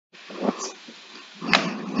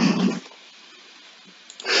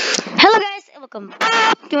Hello guys, and welcome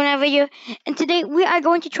back to another video. And today we are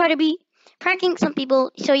going to try to be pranking some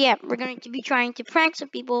people. So yeah, we're going to be trying to prank some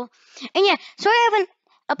people. And yeah, sorry I haven't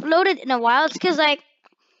uploaded in a while. It's because I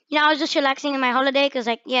was just relaxing in my holiday. Because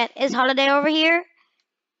it's holiday over here.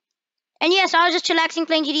 And yeah, so I was just relaxing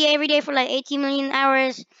playing GTA every day for like 18 million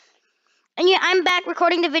hours. And yeah, I'm back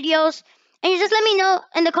recording the videos. And you just let me know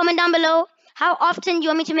in the comment down below how often you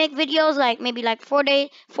want me to make videos. Like maybe like 4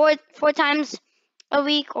 times a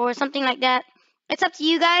week or something like that. It's up to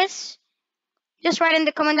you guys. Just write in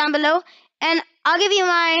the comment down below, and I'll give you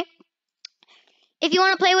if you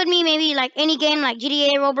want to play with me, maybe like any game like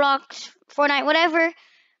GTA, Roblox, Fortnite, whatever.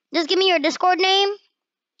 Just give me your Discord name,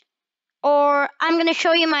 or I'm gonna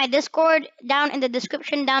show you my Discord down in the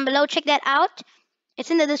description down below. Check that out. It's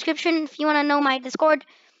in the description if you want to know my Discord.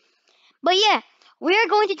 But yeah, we are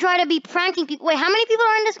going to try to be pranking people. Wait, how many people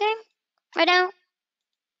are in this game right now?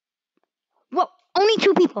 Whoa, only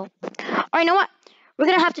 2 people. Alright, you know what? We're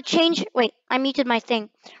gonna have to change. Wait, I muted my thing.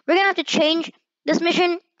 We're gonna have to change this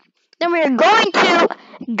mission. Then we're going to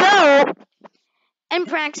go and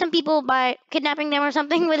prank some people by kidnapping them or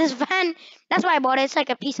something with this van. That's why I bought it. It's like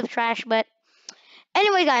a piece of trash. But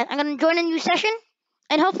anyway, guys, I'm gonna join a new session,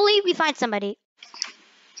 and hopefully we find somebody.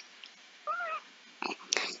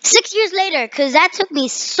 6 years later, because that took me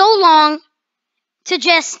so long to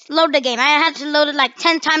just load the game. I had to load it like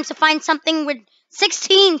 10 times to find something with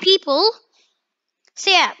 16 people. So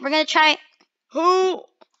yeah, we're gonna try. Who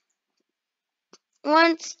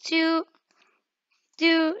wants to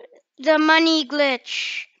do the money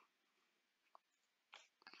glitch?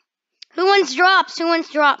 Who wants drops? Who wants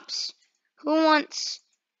drops? Who wants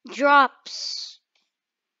drops?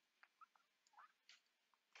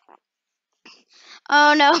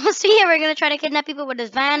 Oh no. So yeah, we're gonna try to kidnap people with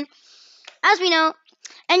this van, as we know.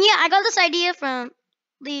 And yeah, I got this idea from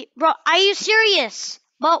bro. Are you serious?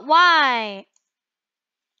 But why?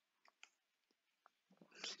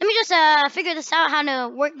 Let me just figure this out, how to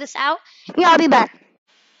work this out. Yeah, I'll be back.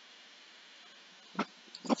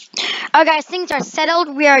 Alright guys, things are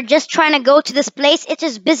settled. We are just trying to go to this place. It's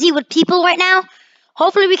just busy with people right now.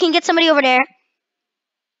 Hopefully we can get somebody over there.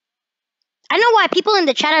 I know why people in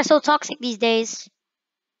the chat are so toxic these days.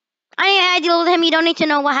 I deal with him. You don't need to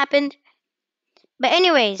know what happened. But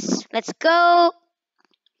anyways, let's go.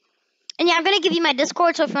 And yeah, I'm gonna give you my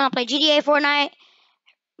Discord. So if you want to play GTA, Fortnite,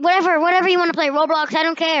 whatever you want to play, Roblox, I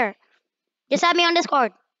don't care. Just add me on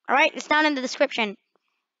Discord. All right, it's down in the description.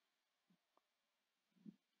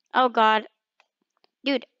 Oh God,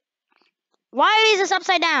 dude, why is this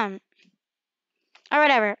upside down? Or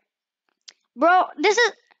whatever, bro. This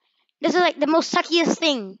is like the most suckiest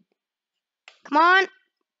thing. Come on,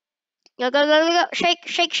 go. Shake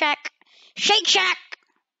Shack.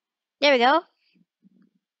 There we go.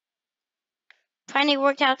 Finally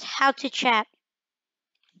worked out how to chat.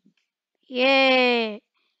 Yay.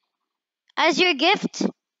 As your gift,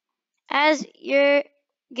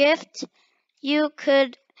 you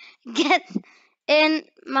could get in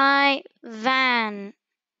my van.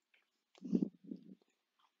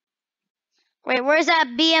 Wait, where's that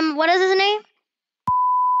BM? What is his name?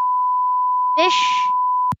 Fish.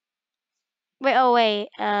 Wait, oh wait.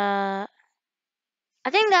 I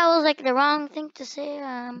think that was like the wrong thing to say.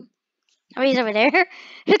 Oh, he's over there.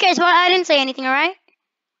 Who cares? Well, I didn't say anything. All right.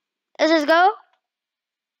 Let's just go.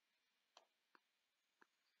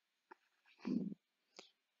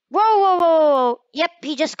 Whoa. Yep,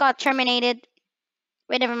 he just got terminated.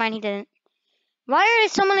 Wait, never mind, he didn't. Why are there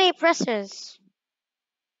so many presses?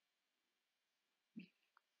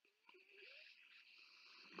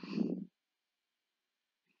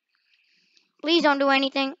 Please don't do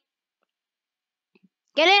anything.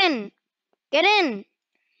 Get in. Get in.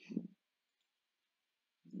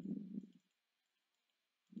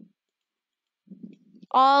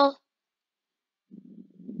 All.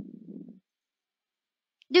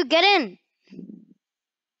 Dude, get in.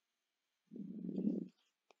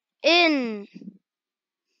 In.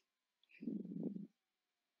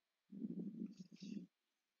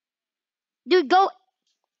 Dude, go.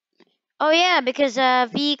 Oh yeah, because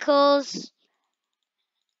vehicles,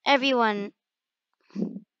 everyone.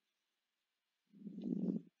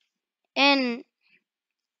 In.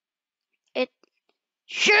 It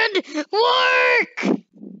should work.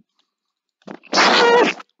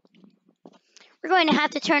 We're going to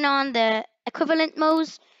have to turn on the equivalent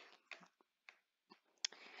modes.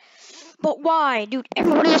 But why? Dude,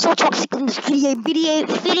 everybody is so toxic in this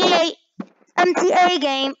BDA MTA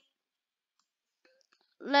game.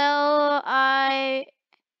 No, I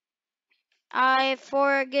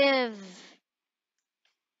forgive.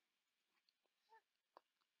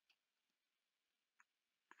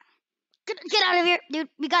 Get out of here, dude.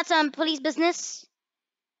 We got some police business.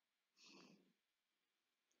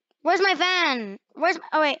 Where's my van?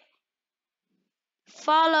 Oh wait.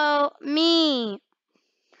 Follow me.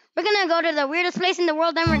 We're gonna go to the weirdest place in the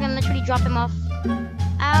world, then we're gonna literally drop him off.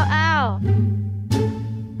 Ow, ow.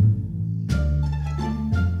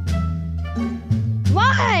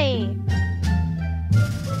 Why?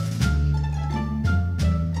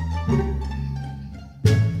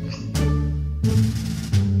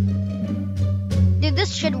 Dude,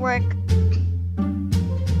 this should work.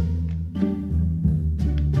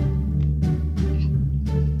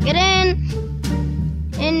 Get in.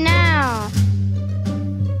 In now.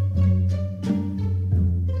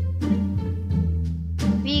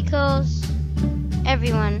 Vehicles.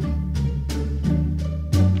 Everyone.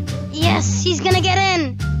 Yes, he's gonna get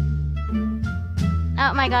in.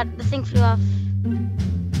 Oh my god, the thing flew off.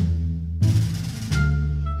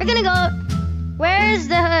 We're gonna go. Where's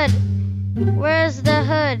the hood? Where's the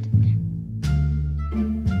hood?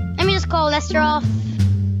 Let me just call Lester off.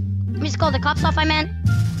 Let me just call the cops off, I meant.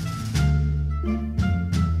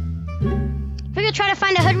 We're gonna try to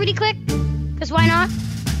find a hood really quick. Because why not?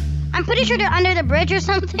 I'm pretty sure they're under the bridge or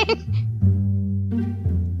something.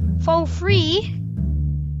 For free.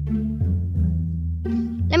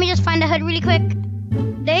 Let me just find a hood really quick.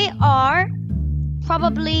 They are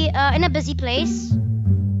probably in a busy place.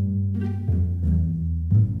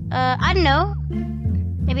 I don't know.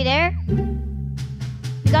 Maybe there.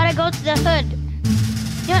 We gotta go to the hood.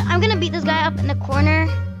 You know what? I'm gonna beat this guy up in the corner.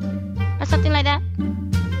 Or something like that.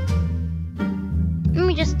 Let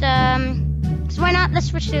me just, so why not? Let's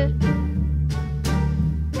switch to...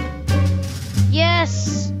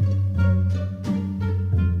 Yes!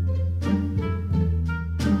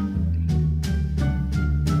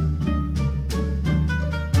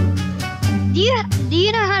 Do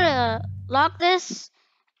you know how to lock this?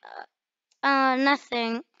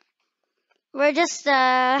 Nothing. We're just, you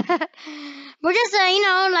know,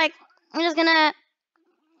 like, I'm just gonna,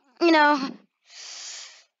 you know,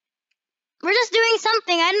 we're just doing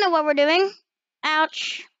something. I don't know what we're doing.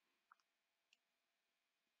 Ouch.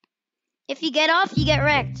 If you get off, you get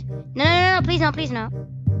wrecked. No, please no, please no.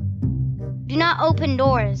 Do not open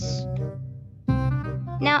doors.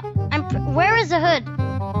 Now, where is the hood?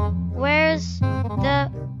 Where's the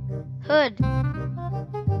hood?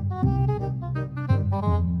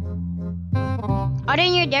 Are they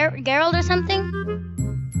in your Gerald or something?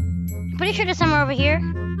 I'm pretty sure there's somewhere over here.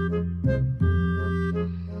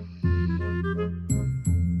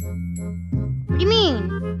 What do you mean?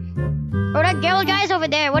 Oh, that Gerald guy's over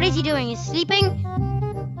there. What is he doing? He's sleeping?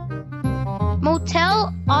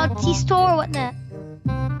 Motel? Oddity store? What the?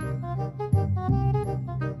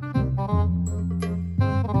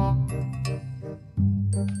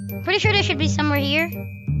 Pretty sure there should be somewhere here.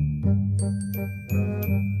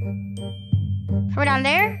 Somewhere down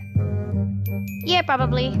there? Yeah,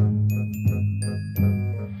 probably.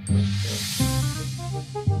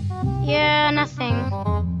 Yeah, nothing.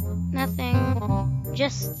 Nothing.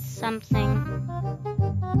 Just something.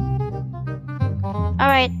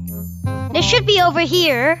 Alright. They should be over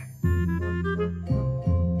here.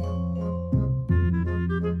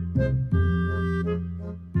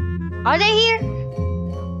 Are they here?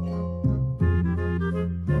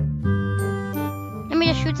 Let me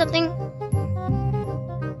just shoot something.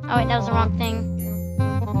 Oh wait, that was the wrong thing.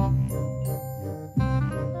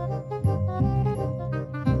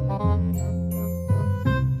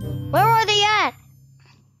 Where are they at?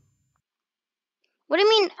 What do you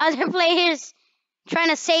mean other players trying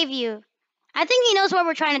to save you? I think he knows what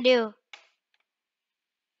we're trying to do.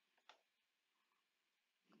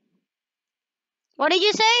 What did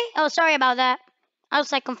you say? Oh, sorry about that. I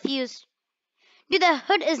was like confused. Dude, the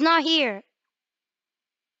hood is not here.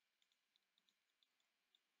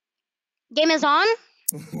 Game is on?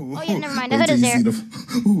 Oh yeah, never mind. The hood is there. Alright,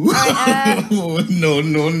 no.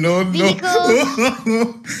 vehicles.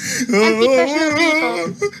 Empty personal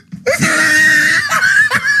vehicles.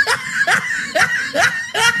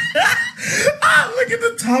 Look at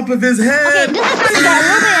the top of his head. Okay, this is starting to get a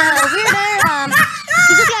little bit weirder.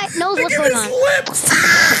 This guy knows what's going on. Lips.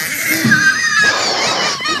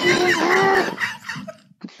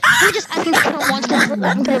 We're just asking for one step.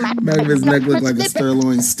 Back of his neck looked like a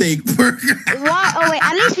sirloin steak burger. Why? Oh wait,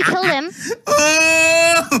 at least we killed him.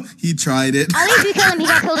 Oh, he tried it. At least we killed him. He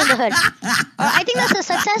got killed in the hood. I think that's a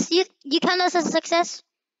success. You count us as a success?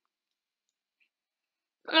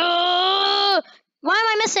 Why am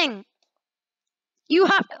I missing? You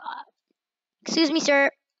have. Excuse me,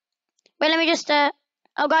 sir. Wait, let me just. Oh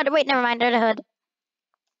God! Wait, never mind. They're the hood.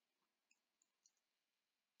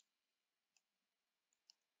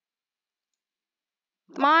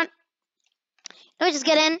 Come on. Let me just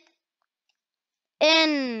get in.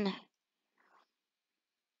 In.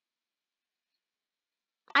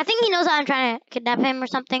 I think he knows I'm trying to kidnap him or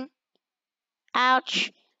something.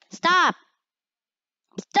 Ouch. Stop.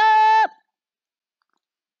 Stop.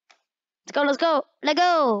 Let's go, let's go. Let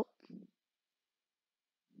go.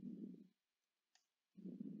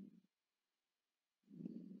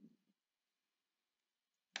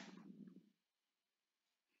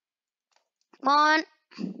 Come on.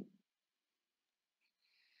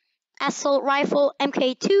 Assault rifle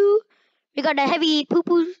MK2. We got a heavy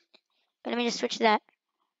poo-poo. Let me just switch that.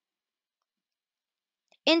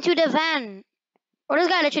 Into the van. Oh, this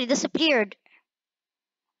guy literally disappeared.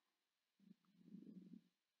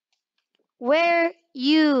 Where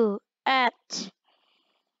you at?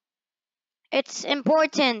 It's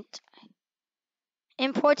important.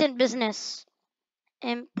 Important business.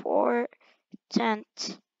 Important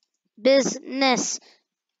business.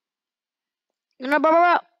 No,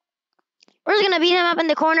 bro. We're just gonna beat him up in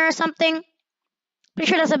the corner or something. Pretty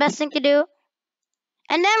sure that's the best thing to do.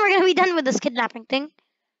 And then we're gonna be done with this kidnapping thing.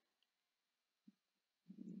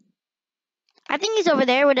 I think he's over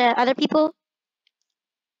there with the other people.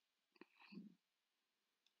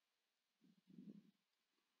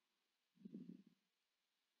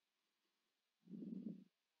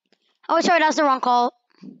 Oh, sorry, that's the wrong call.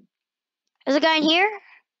 There's a guy in here?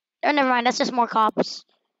 Oh, never mind, that's just more cops.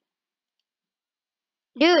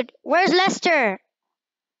 Dude, where's Lester?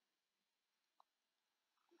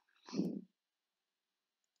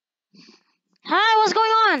 Hi, what's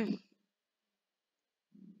going on?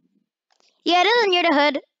 Yeah, this is near the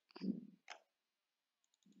hood.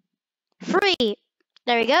 Free.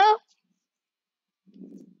 There we go.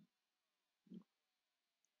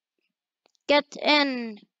 Get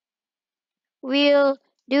in. We'll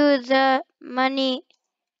do the money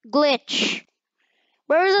glitch.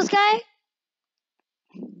 Where is this guy?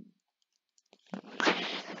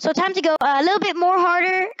 So time to go a little bit more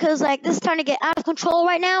harder because like this is starting to get out of control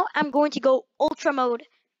right now. I'm going to go ultra mode.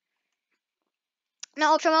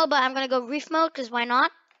 Not ultra mode, but I'm going to go reef mode because why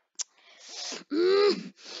not?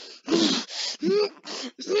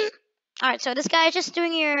 Alright, so this guy is just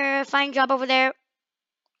doing your fine job over there.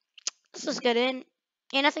 Let's just get in.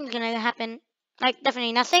 Yeah, nothing's going to happen. Like,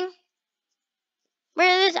 definitely nothing.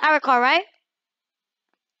 Where is our car, right?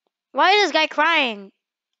 Why is this guy crying?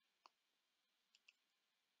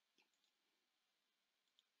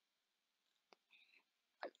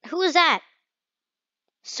 Who is that?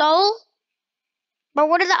 Soul? But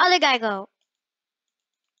where did the other guy go?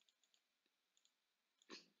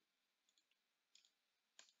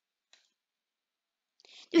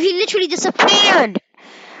 Dude, he literally disappeared.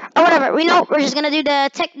 Or whatever. We know we're just gonna do the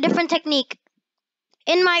different technique.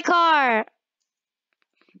 In my car.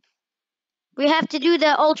 We have to do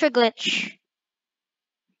the ultra glitch.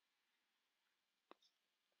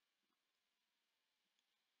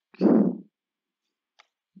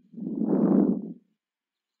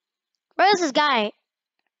 Where is this guy?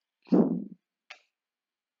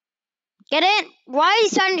 Get in. Why is he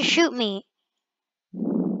starting to shoot me?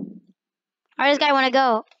 Where does this guy want to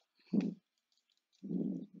go?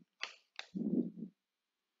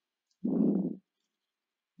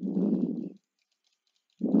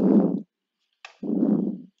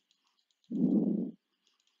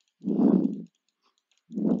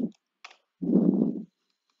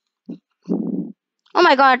 Oh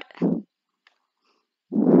my god.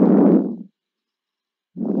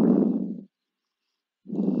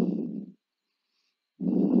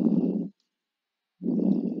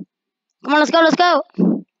 Come on, let's go, let's go.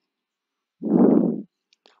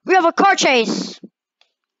 We have a car chase.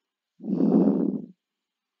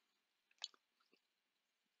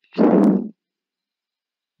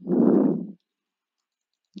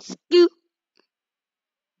 Scoot.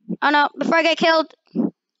 Oh no, before I get killed.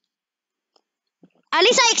 At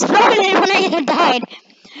least I exploded when I died.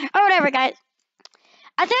 Or whatever, guys.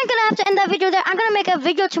 I think I'm gonna have to end that video there. I'm gonna make a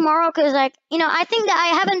video tomorrow because, like, you know, I think that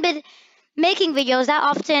I haven't been making videos that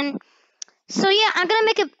often. So yeah, I'm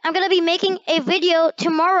gonna be making a video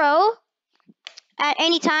tomorrow at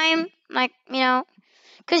any time, like, you know,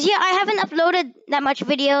 because yeah, I haven't uploaded that much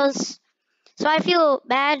videos, so I feel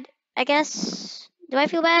bad. I guess. Do I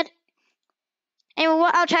feel bad? Anyway,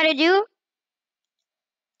 what I'll try to do,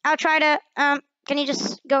 I'll try to Can you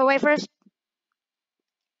just go away first?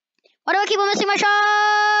 Why do I keep on missing my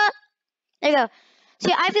shot? There you go.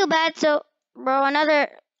 See, I feel bad, so bro, another.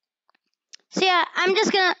 See, I'm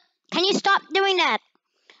just gonna. Can you stop doing that?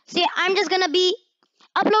 See, I'm just gonna be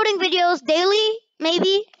uploading videos daily,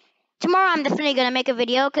 maybe. Tomorrow I'm definitely gonna make a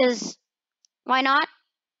video, because why not?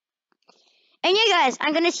 And yeah, guys,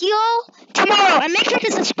 I'm gonna see you all tomorrow. And make sure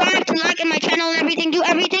to subscribe, to like in my channel and everything. Do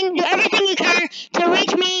everything you can to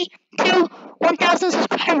reach me to 1,000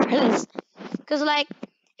 subscribers. Cause like,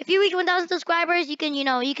 if you reach 1,000 subscribers, you can,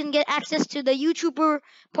 you can get access to the YouTuber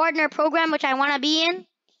partner program, which I wanna be in.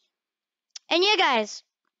 And yeah, guys,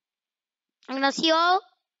 I'm gonna see you all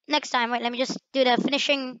next time. Wait, let me just do the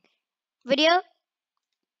finishing video.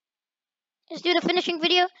 Let's do the finishing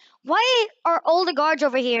video. Why are all the guards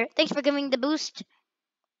over here? Thanks for giving the boost.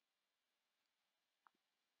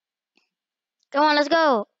 Come on, let's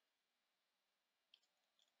go.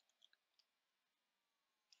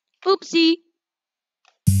 Oopsie.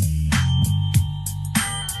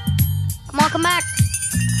 Come on, come back.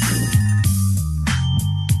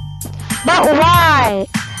 But why?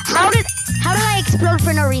 How did I explode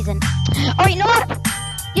for no reason? Alright, you know what?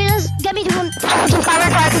 You just get me to 1,000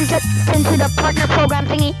 subscribers so I can get into the partner program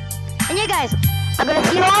thingy. And yeah, guys, I'm gonna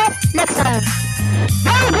see you all next time.